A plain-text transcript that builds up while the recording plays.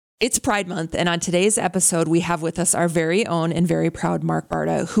It's Pride Month, and on today's episode, we have with us our very own and very proud Mark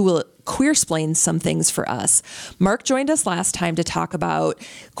Barta, who will queersplain some things for us. Mark joined us last time to talk about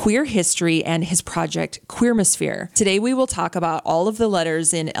queer history and his project Queermosphere. Today, we will talk about all of the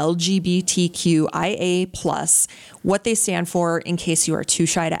letters in LGBTQIA+, what they stand for in case you are too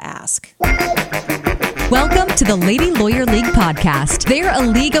shy to ask. Welcome to the Lady Lawyer League podcast. They're a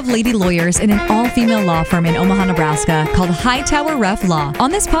league of lady lawyers in an all-female law firm in Omaha, Nebraska called Hightower Ref Law. On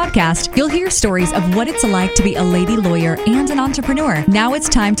this podcast, you'll hear stories of what it's like to be a lady lawyer and an entrepreneur. Now it's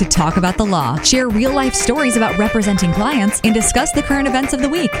time to talk about the law, share real-life stories about representing clients, and discuss the current events of the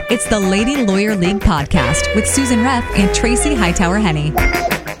week. It's the Lady Lawyer League podcast with Susan Ref and Tracy Hightower-Henny.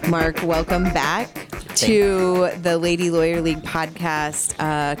 Mark, welcome back to the Lady Lawyer League podcast,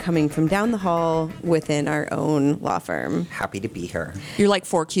 coming from down the hall within our own law firm. Happy to be here. You're like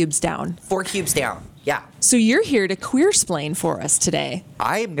 4 cubes down. 4 cubes down. Yeah. So you're here to queersplain for us today.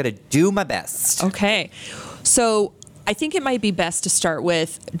 I am going to do my best. Okay. So I think it might be best to start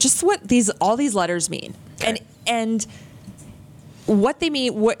with just what all these letters mean. Okay. And what they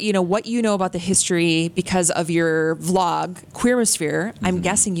mean, what you know about the history because of your vlog, Queermosphere. Mm-hmm. I'm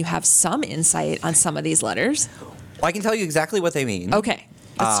guessing you have some insight on some of these letters. Well, I can tell you exactly what they mean. Okay,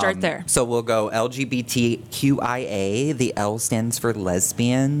 let's start there. So we'll go LGBTQIA. The L stands for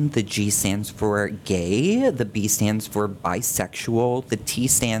lesbian. The G stands for gay. The B stands for bisexual. The T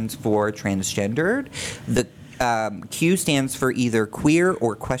stands for transgendered. The Q stands for either queer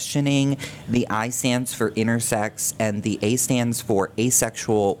or questioning, the I stands for intersex, and the A stands for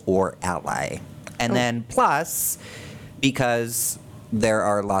asexual or ally. And then plus, because there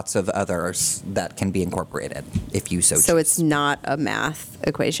are lots of others that can be incorporated if you so choose. So it's not a math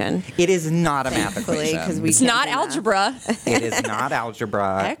equation. It is not a math equation. It's not algebra. It is not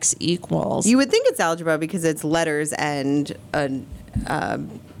algebra. X equals. You would think it's algebra because it's letters and an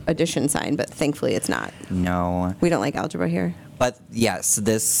addition sign, but thankfully it's not. No. We don't like algebra here. But yes,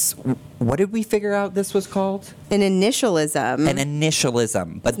 what did we figure out this was called? An initialism. An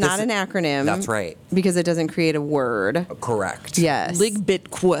initialism. But it's not an acronym. That's right. Because it doesn't create a word. Correct. Yes.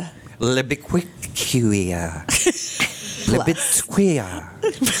 LGBTQIA. LGBTQIA. LGBTQIA.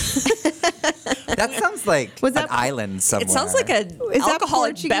 That sounds like an island somewhere. It sounds like an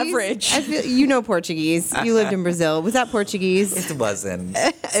alcoholic beverage. I feel, you know Portuguese. You lived in Brazil. Was that Portuguese? It wasn't.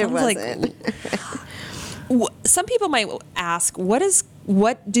 It wasn't. Some people might ask, what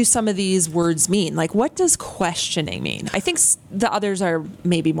do some of these words mean? Like, what does questioning mean? I think the others are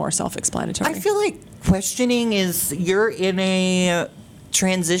maybe more self-explanatory. I feel like questioning is you're in a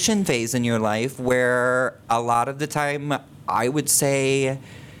transition phase in your life where a lot of the time I would say,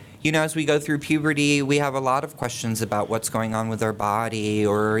 as we go through puberty, we have a lot of questions about what's going on with our body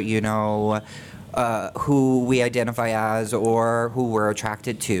or, who we identify as or who we're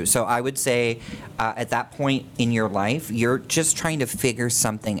attracted to. So I would say at that point in your life, you're just trying to figure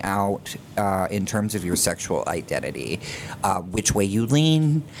something out in terms of your sexual identity, which way you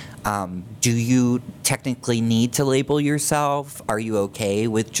lean. Do you technically need to label yourself? Are you okay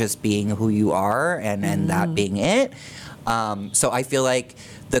with just being who you are and that being it? So I feel like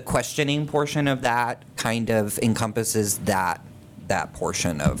the questioning portion of that kind of encompasses that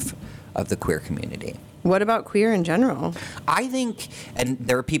portion of the queer community. What about queer in general? I think, and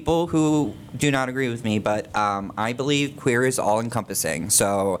there are people who do not agree with me, but I believe queer is all-encompassing.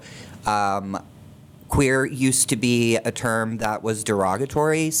 So queer used to be a term that was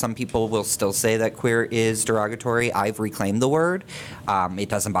derogatory. Some people will still say that queer is derogatory. I've reclaimed the word. It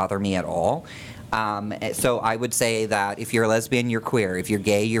doesn't bother me at all. So I would say that if you're a lesbian, you're queer. If you're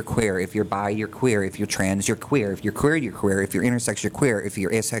gay, you're queer. If you're bi, you're queer. If you're trans, you're queer. If you're queer, you're queer. If you're intersex, you're queer. If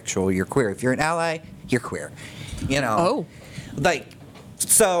you're asexual, you're queer. If you're an ally, you're queer.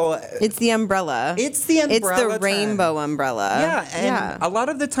 So it's the umbrella. It's the umbrella. It's the rainbow umbrella. Yeah, and a lot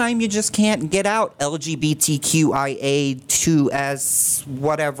of the time you just can't get out LGBTQIA2 as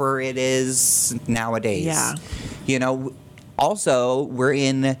whatever it is nowadays. Yeah. Also, we're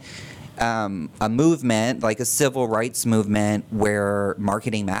in a movement, like a civil rights movement, where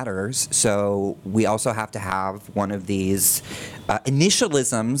marketing matters. So we also have to have one of these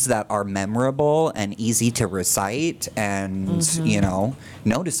initialisms that are memorable and easy to recite and,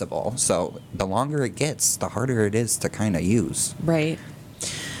 noticeable. So the longer it gets, the harder it is to kind of use. Right.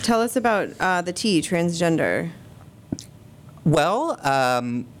 Tell us about the T, transgender. Well,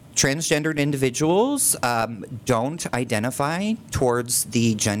 transgendered individuals don't identify towards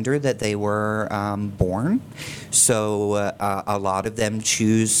the gender that they were born. So a lot of them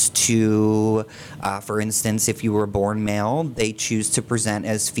choose to, for instance, if you were born male, they choose to present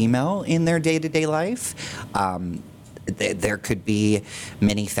as female in their day-to-day life. there could be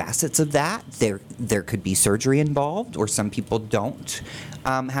many facets of that. There could be surgery involved, or some people don't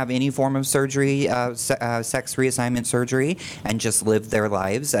have any form of surgery, sex reassignment surgery, and just live their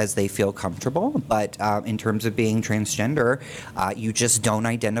lives as they feel comfortable. But in terms of being transgender, you just don't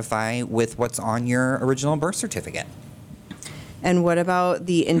identify with what's on your original birth certificate. And what about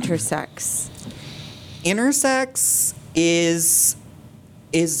the intersex? Intersex is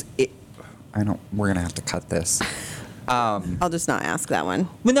it? We're gonna have to cut this. I'll just not ask that one.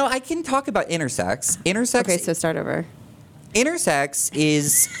 Well, no, I can talk about intersex. Intersex. Okay, so start over. Intersex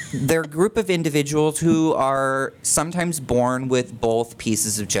is their group of individuals who are sometimes born with both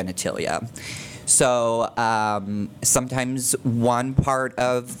pieces of genitalia. So sometimes one part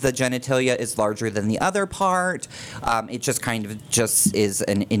of the genitalia is larger than the other part. It just kind of just is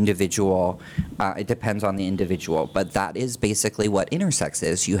an individual. It depends on the individual. But that is basically what intersex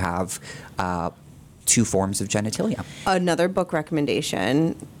is. You have two forms of genitalia. Another book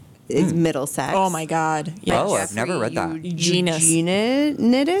recommendation is Middlesex. Oh my God. Yes. Oh, I've never read that. Eugenides?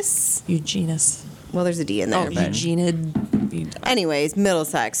 Well, there's a D in there. Oh, but Eugenid. anyways,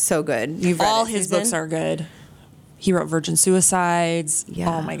 Middlesex, so good. You've read All it, his Susan? books are good. He wrote Virgin Suicides. Yeah.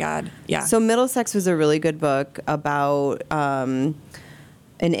 Oh my God. Yeah. So Middlesex was a really good book about an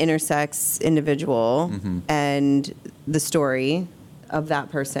intersex individual and the story of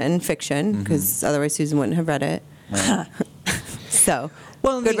that person, fiction, because otherwise Susan wouldn't have read it. Right. So,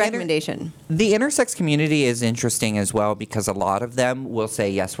 Well, good recommendation. The intersex community is interesting as well because a lot of them will say,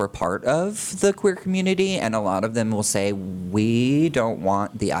 yes, we're part of the queer community, and a lot of them will say, we don't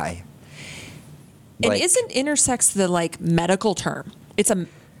want the I. And isn't intersex the medical term? It's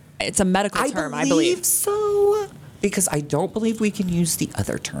a medical term, I believe. So, because I don't believe we can use the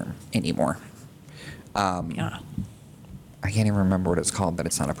other term anymore. Yeah. I can't even remember what it's called, but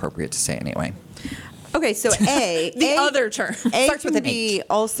it's not appropriate to say anyway. Okay, so The other term. A Starts with can an be H.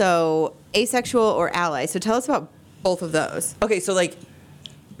 also asexual or ally. So tell us about both of those. Okay, so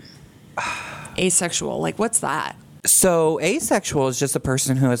Asexual. What's that? So asexual is just a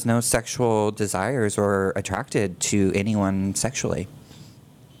person who has no sexual desires or attracted to anyone sexually,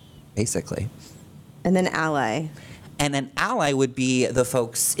 basically. And then ally. And an ally would be the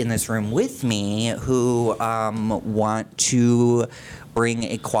folks in this room with me who want to bring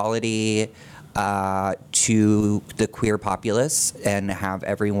equality to the queer populace and have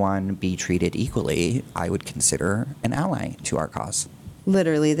everyone be treated equally. I would consider an ally to our cause.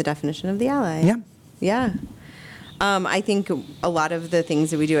 Literally the definition of the ally. Yeah. Yeah. I think a lot of the things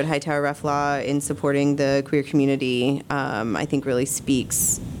that we do at Hightower Ref Law in supporting the queer community, I think really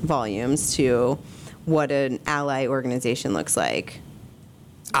speaks volumes to what an ally organization looks like.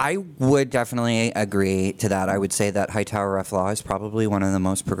 I would definitely agree to that. I would say that Hightower Ref Law is probably one of the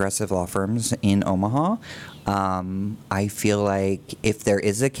most progressive law firms in Omaha. I feel like if there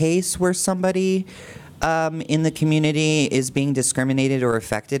is a case where somebody in the community is being discriminated or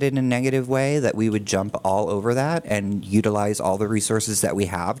affected in a negative way, that we would jump all over that and utilize all the resources that we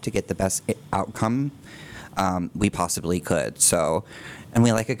have to get the best outcome we possibly could. So, and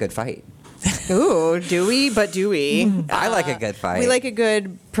we like a good fight. Ooh, do we? But do we? I like a good fight. We like a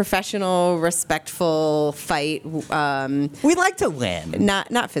good professional, respectful fight. We like to win.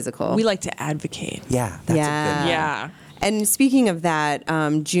 Not physical. We like to advocate. Yeah, that's a good one. Yeah. And speaking of that,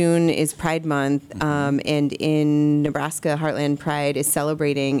 June is Pride Month, and in Nebraska, Heartland Pride is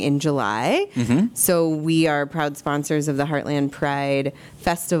celebrating in July. So we are proud sponsors of the Heartland Pride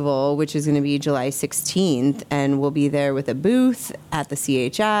Festival, which is going to be July 16th, and we'll be there with a booth at the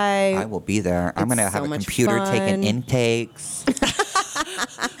CHI. I will be there. I'm going to It's have so a much computer taking fun. intakes.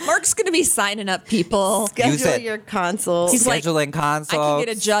 Mark's going to be signing up people. Schedule Use it. your consult. He's like, Scheduling I consults. can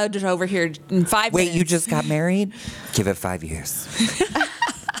get a judge over here in 5 Wait, minutes. you just got married? Give it 5 years.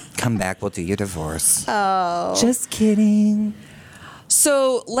 Come back, we'll do your divorce. Oh. Just kidding.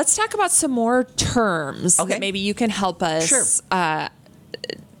 So let's talk about some more terms Okay. that maybe you can help us Sure.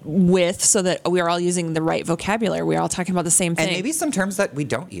 with so that we are all using the right vocabulary. We're all talking about the same thing. And maybe some terms that we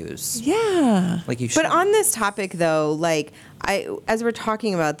don't use. Yeah. Like you should. But on this topic, though, as we're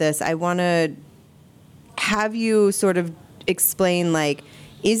talking about this, I want to have you sort of explain,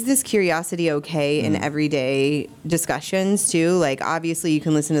 is this curiosity okay in everyday discussions too? Obviously, you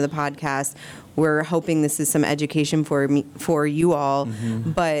can listen to the podcast. We're hoping this is some education for you all.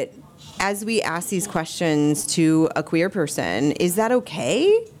 But as we ask these questions to a queer person, is that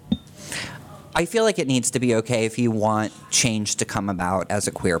okay? I feel like it needs to be okay if you want change to come about as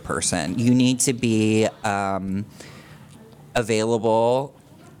a queer person. You need to be available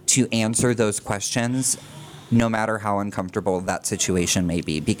to answer those questions no matter how uncomfortable that situation may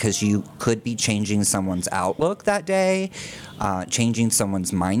be, because you could be changing someone's outlook that day, changing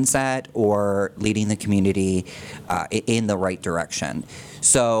someone's mindset, or leading the community in the right direction.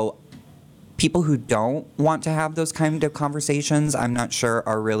 So people who don't want to have those kind of conversations, I'm not sure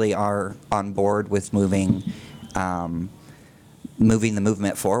are on board with moving the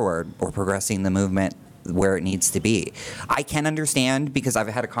movement forward or progressing the movement where it needs to be. I can understand, because I've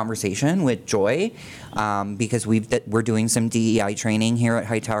had a conversation with Joy, because we're doing some DEI training here at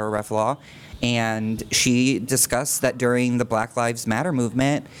Hightower Ref Law, and she discussed that during the Black Lives Matter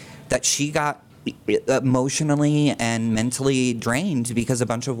movement that she got emotionally and mentally drained because a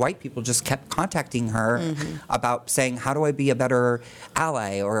bunch of white people just kept contacting her about saying, how do I be a better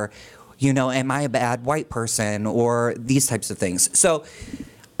ally, or, am I a bad white person, or these types of things. So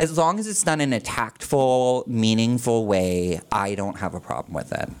as long as it's done in a tactful, meaningful way, I don't have a problem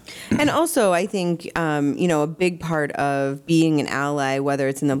with it. And also, I think, a big part of being an ally, whether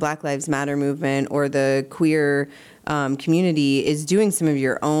it's in the Black Lives Matter movement or the queer community, is doing some of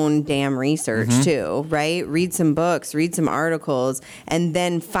your own damn research too, right? Read some books, read some articles, and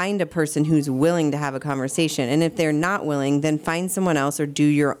then find a person who's willing to have a conversation. And if they're not willing, then find someone else, or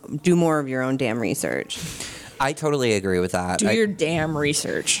do more of your own damn research. I totally agree with that. Do your damn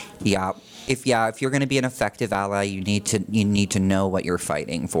research. Yeah. If you're going to be an effective ally, you need to know what you're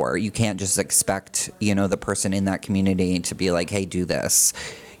fighting for. You can't just expect, the person in that community to be like, hey, do this.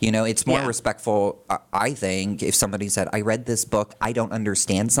 It's more respectful, I think, if somebody said, I read this book, I don't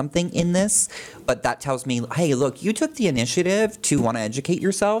understand something in this, but that tells me, hey, look, you took the initiative to want to educate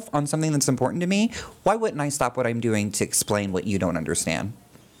yourself on something that's important to me. Why wouldn't I stop what I'm doing to explain what you don't understand?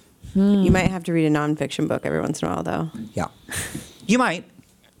 You might have to read a nonfiction book every once in a while, though. Yeah. You might.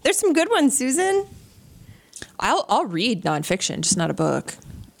 There's some good ones, Susan. I'll read nonfiction, just not a book.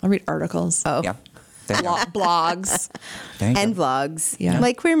 I'll read articles. Oh. Yeah. There you go. Blogs. There you And go. vlogs. Yeah.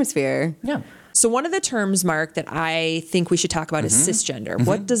 Like Queermosphere. Yeah. So one of the terms, Mark, that I think we should talk about is cisgender.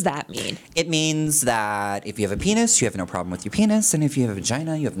 What does that mean? It means that if you have a penis, you have no problem with your penis, and if you have a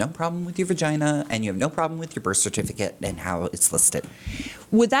vagina, you have no problem with your vagina, and you have no problem with your birth certificate and how it's listed.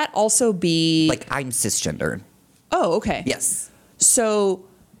 Would that also be... Like, I'm cisgendered. Oh, okay. Yes. So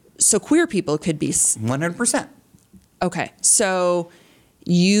queer people could be... 100%. Okay. So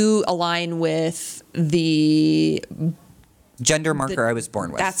you align with the... Gender marker I was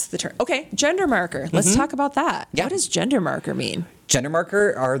born with. That's the term. Okay. Gender marker. Let's talk about that. Yeah. What does gender marker mean? Gender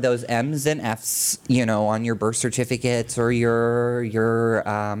marker are those M's and F's, on your birth certificates or your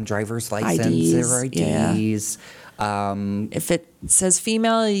driver's license or IDs. If it says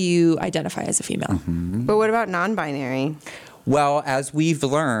female, you identify as a female. But what about non-binary? Well, as we've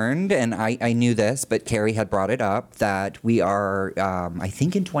learned, and I knew this, but Carrie had brought it up, that we are, I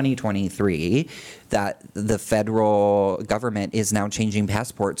think in 2023, that the federal government is now changing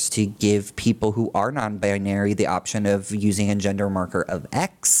passports to give people who are non-binary the option of using a gender marker of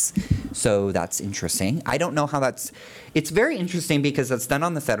X. So that's interesting. I don't know how it's very interesting because that's done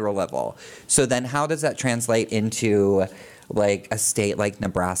on the federal level. So then how does that translate into like a state like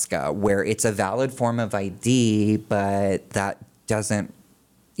Nebraska, where it's a valid form of ID, but that doesn't...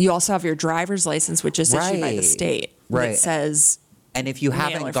 You also have your driver's license, which is issued by the Right. state. Right. It says... And if you Male or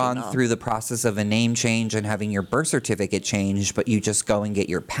haven't gone female. through the process of a name change and having your birth certificate changed, but you just go and get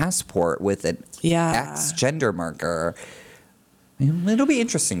your passport with an X gender marker, it'll be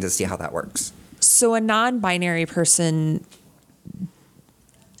interesting to see how that works. So a non-binary person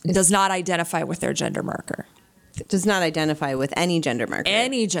does not identify with their gender marker. Does not identify with any gender marker.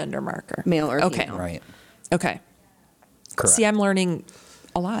 Any gender marker. Male or Okay. female. Right. Okay. Correct. See, I'm learning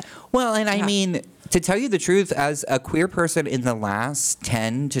a lot. Well, and I Yeah. mean, to tell you the truth, as a queer person in the last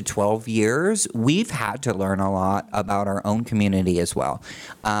 10 to 12 years, we've had to learn a lot about our own community as well.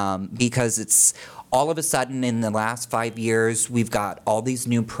 Because it's all of a sudden in the last 5 years, we've got all these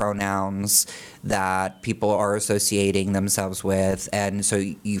new pronouns that people are associating themselves with. And so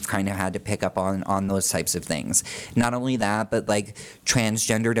you've kind of had to pick up on those types of things. Not only that, but like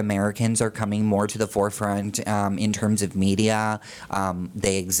transgendered Americans are coming more to the forefront in terms of media.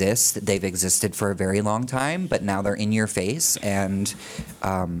 They exist. They've existed for a very long time, but now they're in your face. And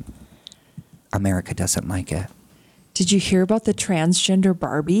America doesn't like it. Did you hear about the transgender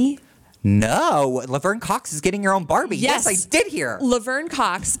Barbie? No, Laverne Cox is getting her own Barbie. Yes. Yes, I did hear. Laverne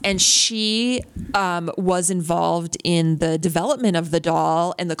Cox, and she was involved in the development of the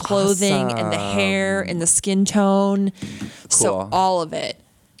doll and the clothing and the hair and the skin tone. So Cool. all of it.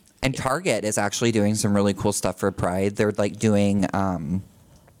 And Target is actually doing some really cool stuff for Pride. They're like doing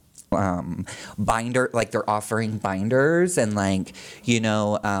binder, like they're offering binders and like,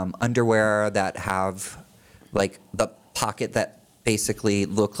 underwear that have like the pocket that basically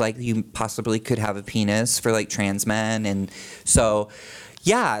looked like you possibly could have a penis for like trans men. And so,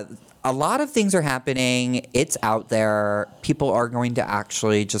 yeah, a lot of things are happening. It's out there. People are going to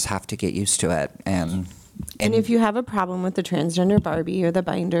actually just have to get used to it. And if you have a problem with the transgender Barbie or the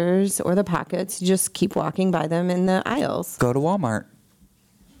binders or the pockets, just keep walking by them in the aisles. go to Walmart.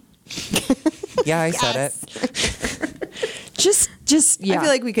 Yeah, I said it. Just yeah. I feel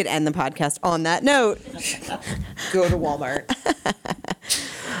like we could end the podcast on that note. go to Walmart.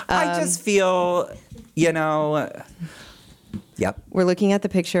 I just feel, yep. We're looking at the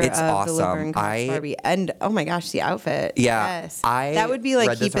picture It's of awesome. the Laverne Cox Barbie, and oh my gosh, the outfit! Yeah, yes, I that would be like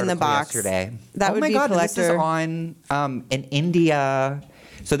read this keep in the article box. yesterday. That oh would my be God, collector. this is on in India.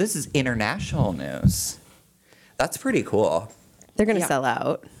 So this is international news. That's pretty cool. They're gonna sell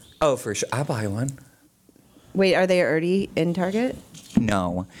out. Oh, for sure. I'll buy one. Wait, are they already in Target?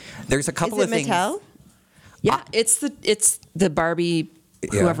 No, there's a couple Is of it things. Mattel? Yeah, it's the Barbie,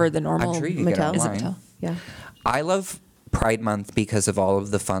 whoever the normal. I'm sure you can get it Mattel. Is it online. Mattel? Yeah. I love Pride Month because of all of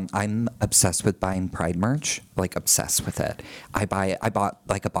the fun. I'm obsessed with buying Pride merch, like obsessed with it. I bought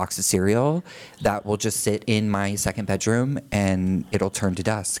like a box of cereal that will just sit in my second bedroom and it'll turn to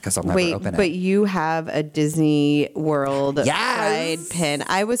dust because I'll never open it. But you have a Disney World Yes! Pride pin.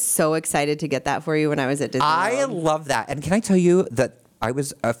 I was so excited to get that for you when I was at Disney I World. love that. And can I tell you that I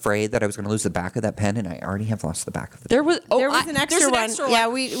was afraid that I was going to lose the back of that pen, and I already have lost the back of the pen. There was an extra one. Yeah,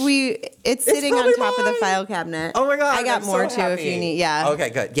 it's sitting on probably top of the mine. file cabinet. Oh my God. I got I'm more so too happy. if you need. Yeah.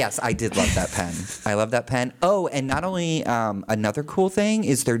 Okay, good. Yes, I did love that pen. I love that pen. Oh, and not only another cool thing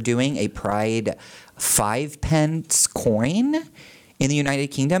is they're doing a Pride 5-pence coin in the United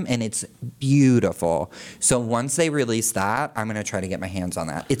Kingdom, and it's beautiful. So once they release that, I'm going to try to get my hands on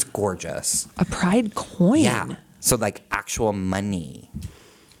that. It's gorgeous. a Pride coin. Yeah. So like actual money.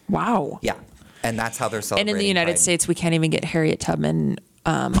 Wow. Yeah. And that's how they're And celebrating in the United Pride. States, we can't even get Harriet Tubman.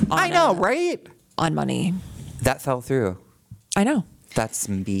 I know, right? On money. That fell through. I know. That's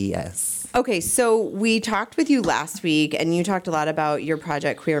some BS. Okay, so we talked with you last week, and you talked a lot about your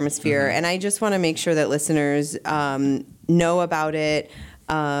project, Queermosphere, and I just want to make sure that listeners know about it,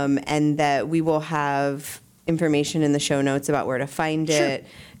 and that we will have information in the show notes about where to find it,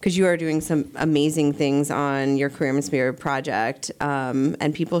 because you are doing some amazing things on your Queermosphere project,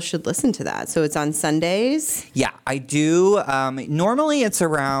 and people should listen to that. So it's on Sundays. Yeah, I do. Normally it's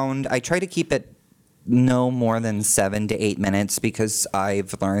around, I try to keep it no more than 7 to 8 minutes because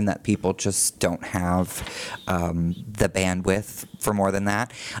I've learned that people just don't have the bandwidth for more than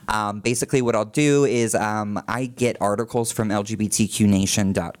that. Basically what I'll do is I get articles from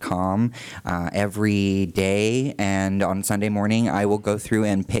LGBTQNation.com every day, and on Sunday morning I will go through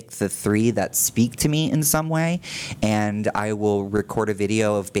and pick the 3 that speak to me in some way, and I will record a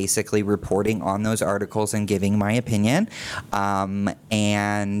video of basically reporting on those articles and giving my opinion.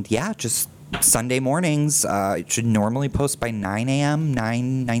 And yeah, just Sunday mornings. It should normally post by 9 a.m.,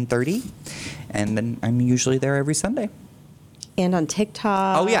 9:30, and then I'm usually there every Sunday. And on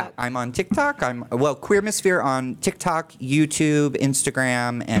TikTok. Oh yeah, I'm on TikTok. Queermosphere on TikTok, YouTube,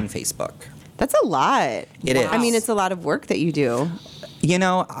 Instagram, and Facebook. That's a lot. It is. I mean, it's a lot of work that you do. You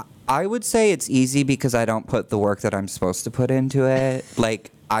know, I would say it's easy because I don't put the work that I'm supposed to put into it.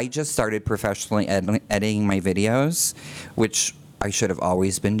 Like, I just started professionally editing my videos, which I should have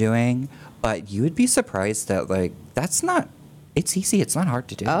always been doing. But you would be surprised that, like, it's easy. It's not hard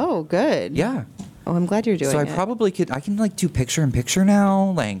to do. Oh, good. Yeah. Oh, I'm glad you're doing it. So I can, like, do picture-in-picture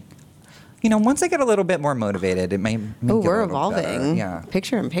now. Like, you know, once I get a little bit more motivated, it may Oh, get a we're little better. evolving. Yeah.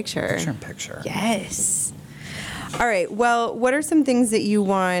 Picture in picture. Picture-in-picture. Yes. All right. Well, what are some things that you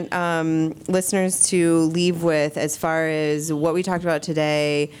want listeners to leave with as far as what we talked about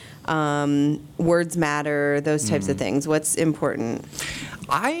today, words matter, those types of things? What's important?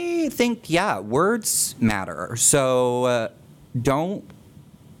 I think, words matter. So don't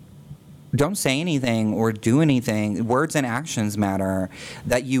say anything or do anything. Words and actions matter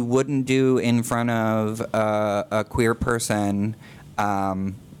that you wouldn't do in front of a queer person,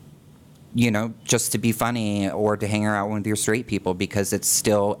 just to be funny or to hang around with your straight people, because it's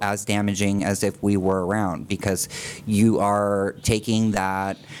still as damaging as if we were around, because you are taking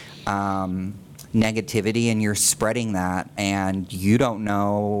that negativity and you're spreading that, and you don't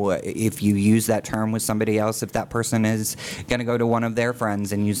know if you use that term with somebody else, if that person is going to go to one of their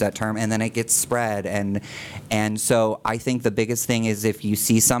friends and use that term, and then it gets spread. And so I think the biggest thing is, if you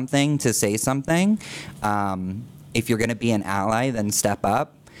see something, to say something. If you're going to be an ally, then step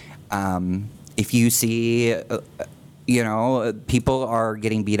up. If you see people are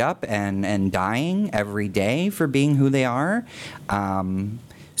getting beat up and dying every day for being who they are.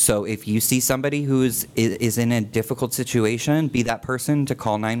 So if you see somebody who is in a difficult situation, be that person to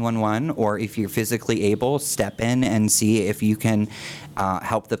call 911, or if you're physically able, step in and see if you can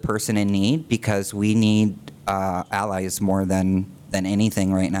help the person in need, because we need allies more than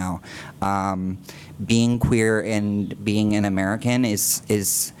anything right now. Being queer and being an American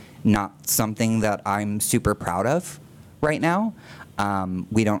is not something that I'm super proud of right now.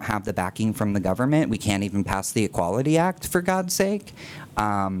 We don't have the backing from the government. We can't even pass the Equality Act, for God's sake.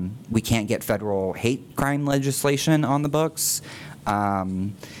 We can't get federal hate crime legislation on the books.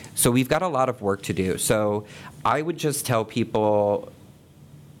 So we've got a lot of work to do. So I would just tell people,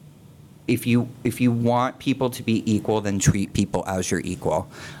 if you want people to be equal, then treat people as your equal.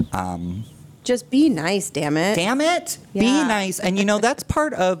 Just be nice, damn it. Damn it! Yeah. Be nice. And that's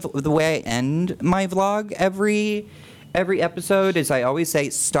part of the way I end my vlog every episode, is I always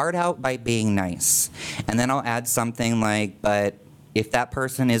say, start out by being nice. And then I'll add something like, but if that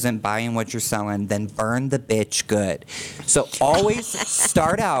person isn't buying what you're selling, then burn the bitch good. So always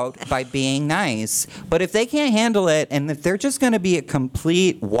start out by being nice. But if they can't handle it, and if they're just going to be a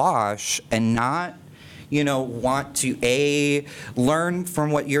complete wash and not, want to learn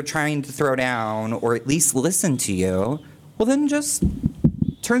from what you're trying to throw down, or at least listen to you, well, then just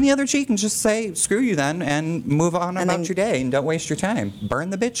turn the other cheek and just say, screw you then, and move on about your day, and don't waste your time. Burn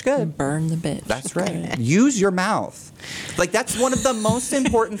the bitch good. Burn the bitch. That's right. Use your mouth. That's one of the most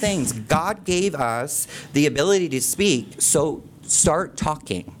important things. God gave us the ability to speak, so start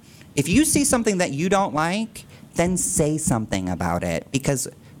talking. If you see something that you don't like, then say something about it, because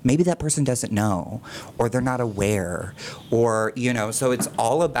maybe that person doesn't know, or they're not aware, or, so it's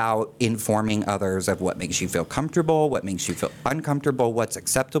all about informing others of what makes you feel comfortable, what makes you feel uncomfortable, what's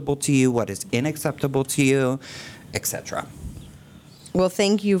acceptable to you, what is unacceptable to you, etc. Well,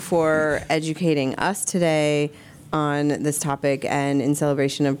 thank you for educating us today on this topic, and in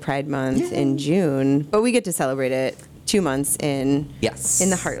celebration of Pride Month in June. But we get to celebrate it 2 months in the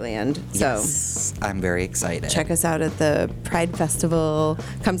Heartland. So yes. I'm very excited. Check us out at the Pride Festival.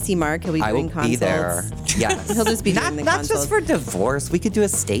 Come see Mark. He'll be doing consults. I will be there. Yes. He'll just be doing the consults. Not just for divorce. We could do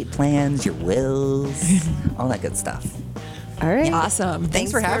estate plans, your wills, all that good stuff. All right. Awesome.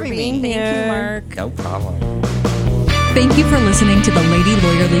 Thanks for having me. Thank you, Mark. No problem. Thank you for listening to the Lady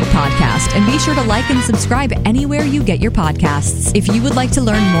Lawyer League podcast, and be sure to like and subscribe anywhere you get your podcasts. If you would like to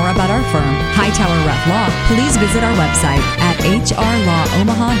learn more about our firm, Hightower Ref Law, please visit our website at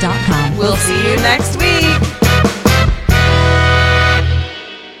hrlawomaha.com. We'll see you next week.